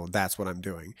channel, that's what I'm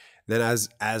doing. Then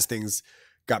as things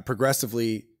got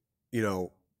progressively, you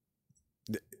know,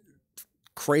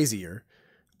 crazier,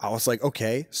 I was like,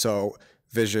 okay, so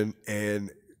vision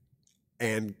and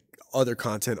other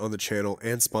content on the channel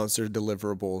and sponsored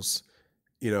deliverables,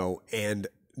 you know, and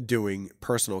doing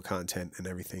personal content and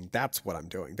everything. That's what I'm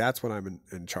doing. That's what I'm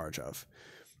in charge of.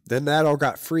 Then that all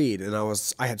got freed, and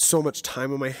I had so much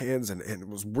time on my hands, and it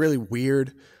was really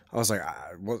weird. I was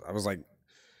like,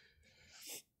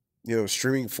 you know,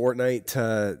 streaming Fortnite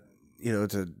to, you know,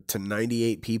 to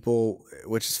 98 people,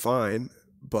 which is fine,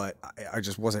 but I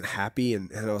just wasn't happy,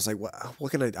 and I was like,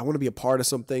 what can I want to be a part of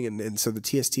something, and so the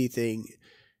TST thing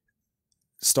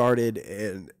started,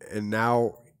 and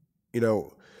now, you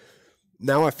know,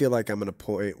 now I feel like I'm at a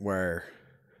point where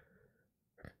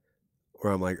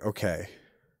I'm like, okay,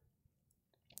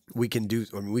 we can do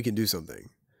something.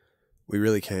 We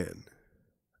really can.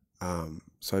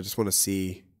 So I just want to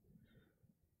see,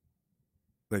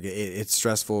 like, it's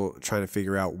stressful trying to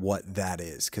figure out what that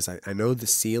is, because I know the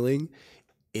ceiling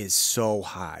is so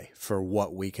high for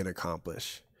what we can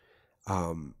accomplish.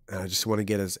 And I just want to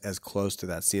get as close to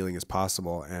that ceiling as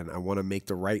possible, and I want to make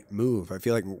the right move. I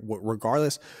feel like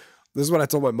regardless, this is what I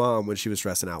told my mom when she was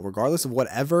stressing out, regardless of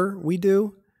whatever we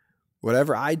do,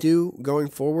 whatever I do going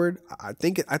forward, I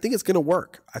think it's going to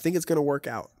work. I think it's going to work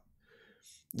out.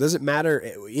 Doesn't matter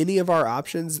any of our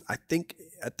options. I think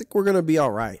we're going to be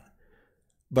all right.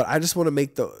 But I just want to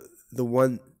make the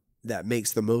one that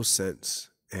makes the most sense,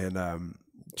 and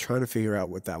trying to figure out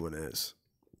what that one is.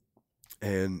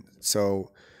 And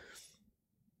so,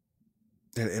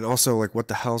 and also, like, what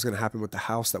the hell is going to happen with the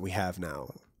house that we have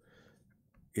now?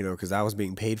 You know, because that was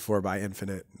being paid for by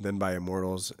Infinite, then by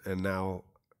Immortals, and now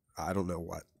I don't know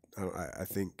what. I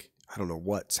think I don't know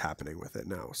what's happening with it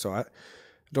now. So I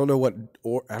don't know I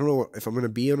don't know if I'm going to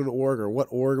be on an org or what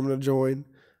org I'm going to join.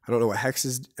 I don't know what Hex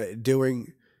is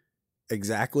doing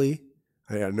exactly.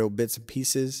 I know bits and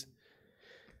pieces.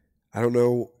 I don't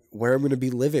know where I'm going to be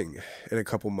living in a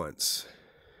couple months.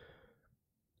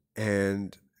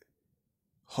 And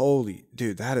holy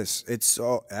dude, that is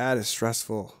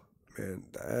stressful, man.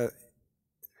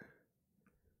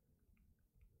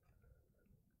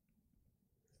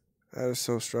 That is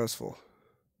so stressful.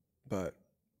 But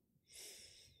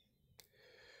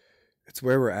it's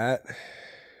where we're at,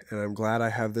 and I'm glad I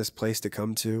have this place to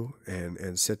come to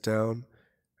and sit down.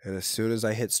 And as soon as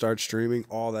I hit start streaming,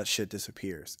 all that shit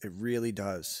disappears. It really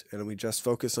does. And we just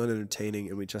focus on entertaining,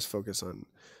 and we just focus on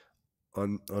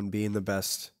being the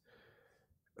best,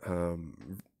 you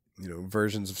know,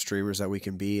 versions of streamers that we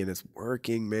can be. And it's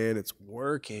working, man. It's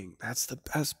working. That's the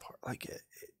best part. Like,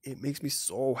 it makes me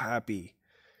so happy,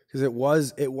 because it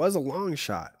was a long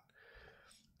shot.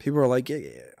 People are like,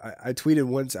 yeah. I tweeted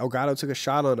once, Elgato took a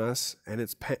shot on us, and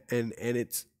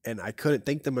I couldn't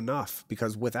thank them enough,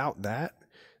 because without that,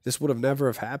 this would have never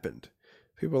have happened.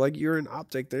 People are like, you're an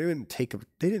OpTic. They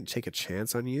didn't take a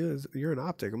chance on you. You're an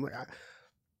OpTic. I'm like,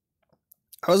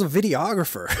 I was a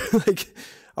videographer. Like,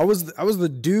 I was the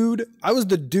dude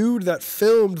that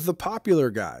filmed the popular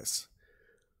guys.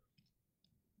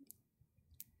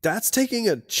 That's taking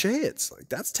a chance. Like,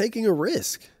 that's taking a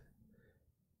risk.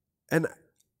 And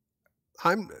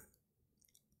I'm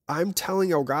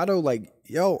telling Elgato, like,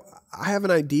 yo, I have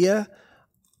an idea.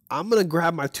 I'm going to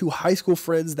grab my 2 high school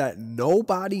friends that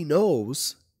nobody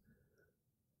knows,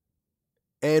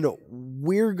 and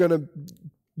we're going to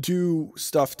do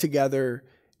stuff together,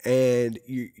 and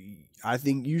I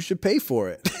think you should pay for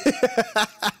it.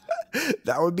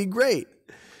 That would be great.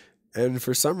 And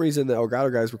for some reason, the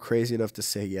Elgato guys were crazy enough to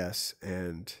say yes,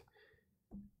 and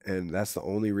that's the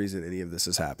only reason any of this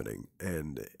is happening.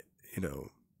 And, you know,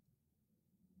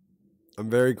 I'm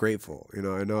very grateful. You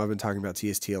know, I know I've been talking about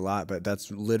TST a lot, but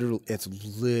it's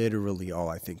literally all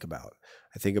I think about.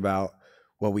 I think about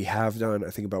what we have done. I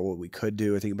think about what we could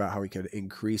do. I think about how we could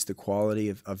increase the quality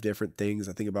of different things.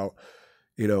 I think about,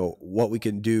 you know, what we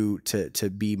can do to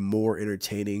be more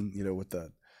entertaining, you know, with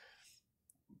the,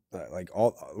 like,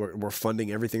 we're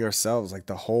funding everything ourselves, like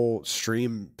the whole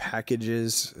stream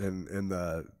packages and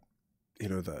the, you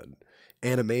know, the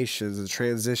animations, the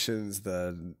transitions,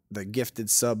 the gifted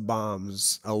sub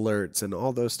bombs alerts, and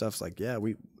all those stuffs. Like, yeah,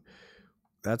 we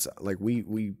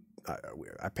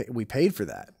paid for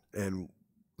that, and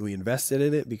we invested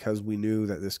in it because we knew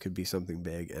that this could be something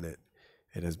big, and it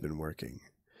has been working.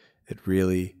 It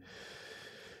really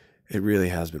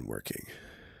has been working.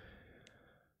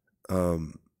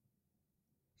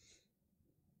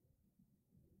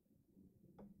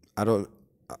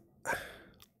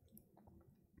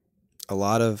 a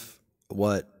lot of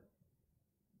what,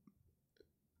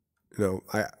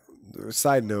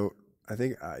 side note, I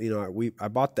think, I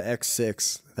bought the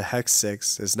X6. The Hex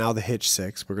 6 is now the Hitch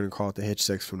 6. We're going to call it the Hitch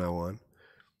 6 from now on.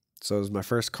 So it was my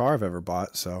first car I've ever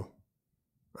bought. So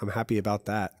I'm happy about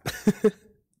that.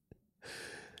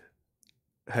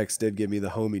 Hex did give me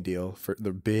the homie deal, for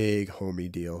the big homie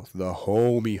deal, the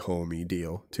homie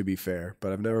deal, to be fair.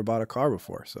 But I've never bought a car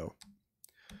before, so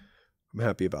I'm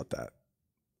happy about that.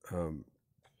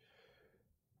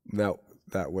 No,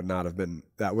 that would not have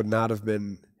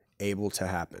been able to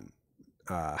happen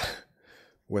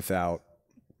without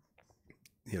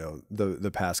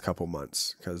the past couple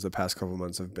months, because the past couple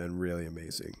months have been really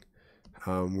amazing.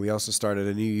 We also started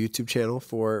a new YouTube channel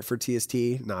for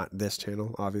TST, not this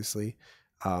channel, obviously.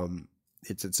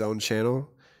 It's its own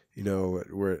channel,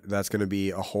 that's going to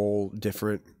be a whole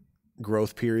different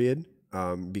growth period,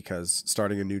 because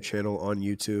starting a new channel on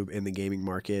YouTube in the gaming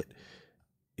market,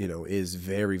 is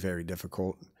very, very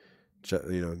difficult.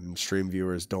 And stream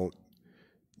viewers don't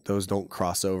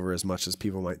cross over as much as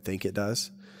people might think it does.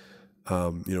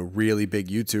 Really big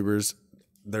YouTubers,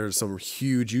 there's some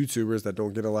huge YouTubers that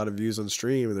don't get a lot of views on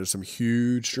stream, and there's some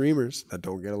huge streamers that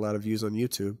don't get a lot of views on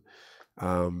YouTube.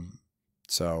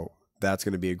 So that's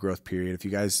going to be a growth period. If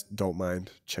you guys don't mind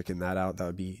checking that out, that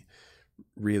would be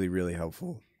really, really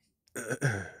helpful.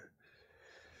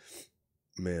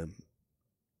 Man.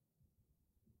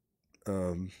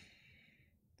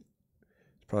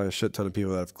 Probably a shit ton of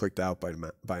people that have clicked out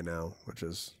by now, which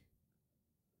is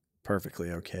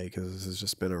perfectly okay, because this has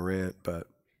just been a rant. But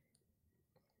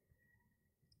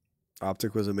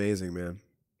OpTic was amazing, man.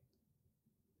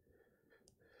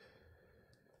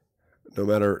 No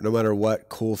matter what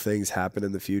cool things happen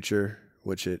in the future,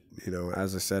 which it,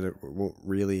 as I said, it won't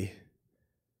really,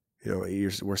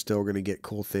 we're still going to get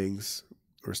cool things.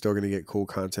 We're still going to get cool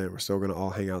content. We're still going to all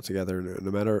hang out together.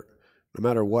 No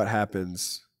matter what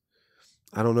happens,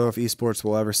 I don't know if esports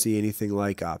will ever see anything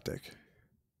like OpTic.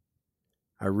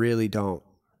 I really don't.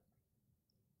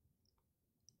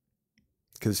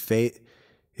 Because Fate,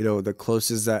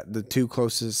 the two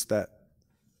closest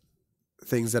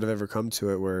things that have ever come to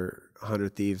it were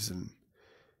 100 Thieves and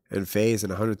FaZe,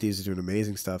 and 100 Thieves is doing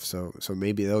amazing stuff. So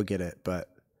maybe they'll get it, but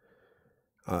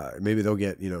maybe they'll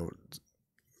get,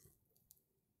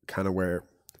 kind of where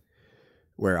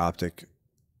OpTic,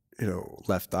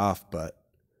 left off. But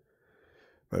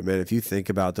man, if you think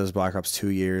about those Black Ops 2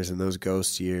 years and those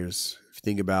Ghost years, if you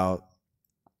think about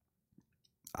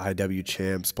IW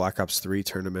champs, Black Ops 3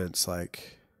 tournaments,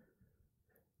 like,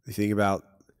 you think about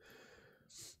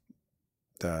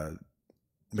the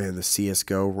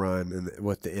CS:GO run and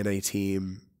with the NA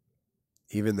team,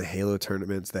 even the Halo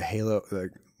tournaments, the Halo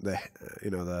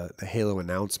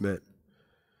announcement,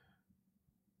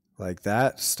 like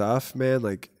that stuff, man.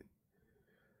 Like,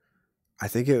 I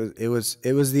think it was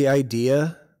the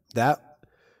idea that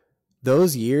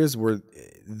those years were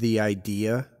the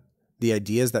ideas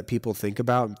that people think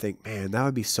about and think, man, that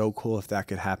would be so cool if that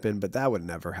could happen, but that would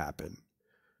never happen.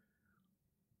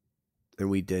 And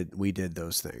we did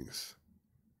those things.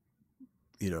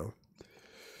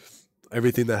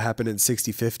 Everything that happened in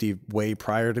 60-50 way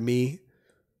prior to me,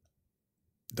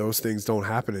 those things don't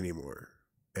happen anymore.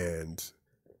 And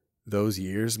those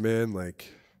years, man,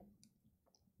 like,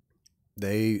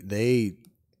 they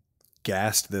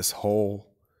gassed this whole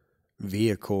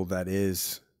vehicle that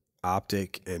is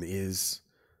OpTic, and is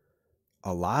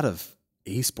a lot of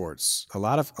esports. A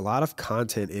lot of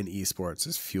content in esports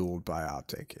is fueled by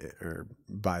OpTic, or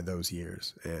by those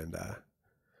years. And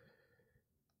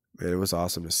man, it was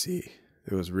awesome to see.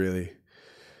 It was really,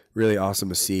 really awesome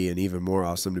to see, and even more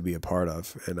awesome to be a part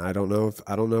of. And I don't know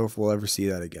if we'll ever see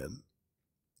that again.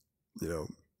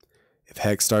 If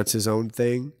Hex starts his own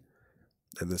thing,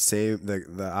 and the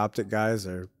OpTic guys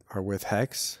are with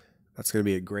Hex, that's going to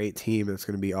be a great team. It's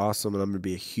going to be awesome, and I'm going to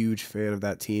be a huge fan of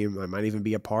that team. I might even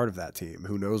be a part of that team.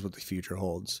 Who knows what the future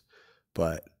holds?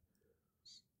 But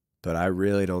I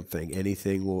really don't think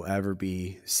anything will ever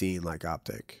be seen like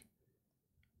OpTic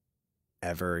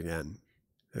ever again.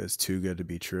 It's too good to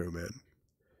be true, man.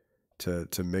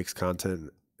 To mix content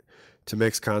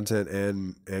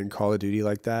and Call of Duty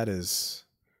like that is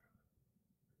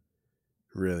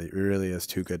really, really is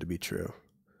too good to be true.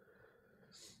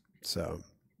 So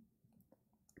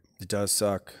it does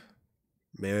suck.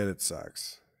 Man, it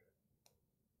sucks.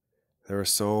 There were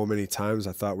so many times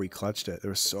I thought we clutched it.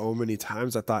 There were so many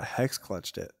times I thought Hex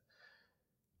clutched it.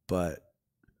 But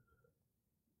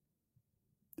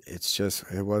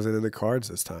it wasn't in the cards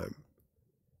this time.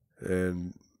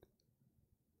 And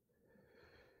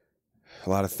a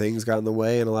lot of things got in the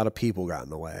way, and a lot of people got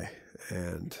in the way.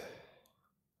 And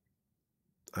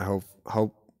I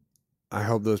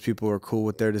hope those people are cool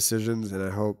with their decisions, and I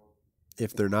hope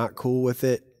if they're not cool with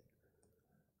it,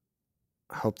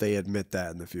 I hope they admit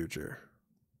that in the future.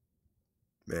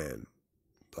 Man,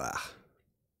 blah.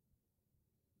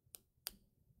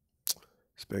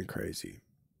 It's been crazy.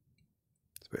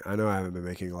 I know I haven't been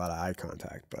making a lot of eye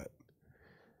contact, but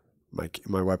my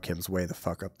webcam's way the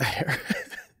fuck up there.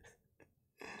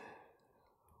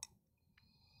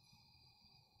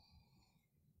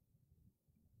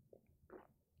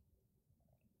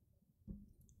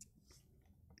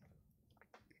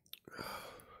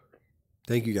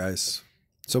 Thank you guys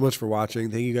so much for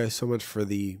watching. Thank you guys so much for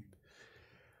the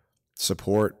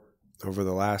support over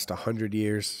the last 100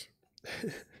 years.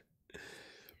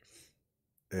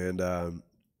 And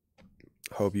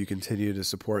hope you continue to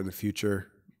support in the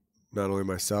future. Not only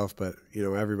myself, but, you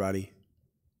know, everybody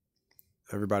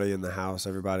in the house,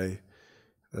 everybody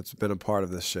that's been a part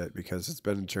of this shit, because it's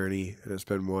been a journey, and it's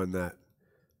been one that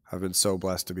I've been so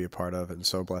blessed to be a part of and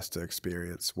so blessed to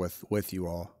experience with you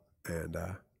all. And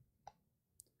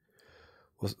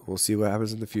we'll see what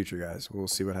happens in the future, guys. We'll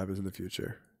see what happens in the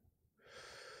future.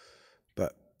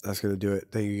 But that's going to do it.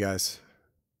 Thank you, guys.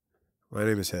 My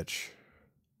name is Hitch.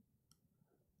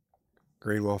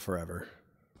 Greenwall forever.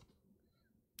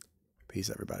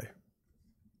 Peace, everybody.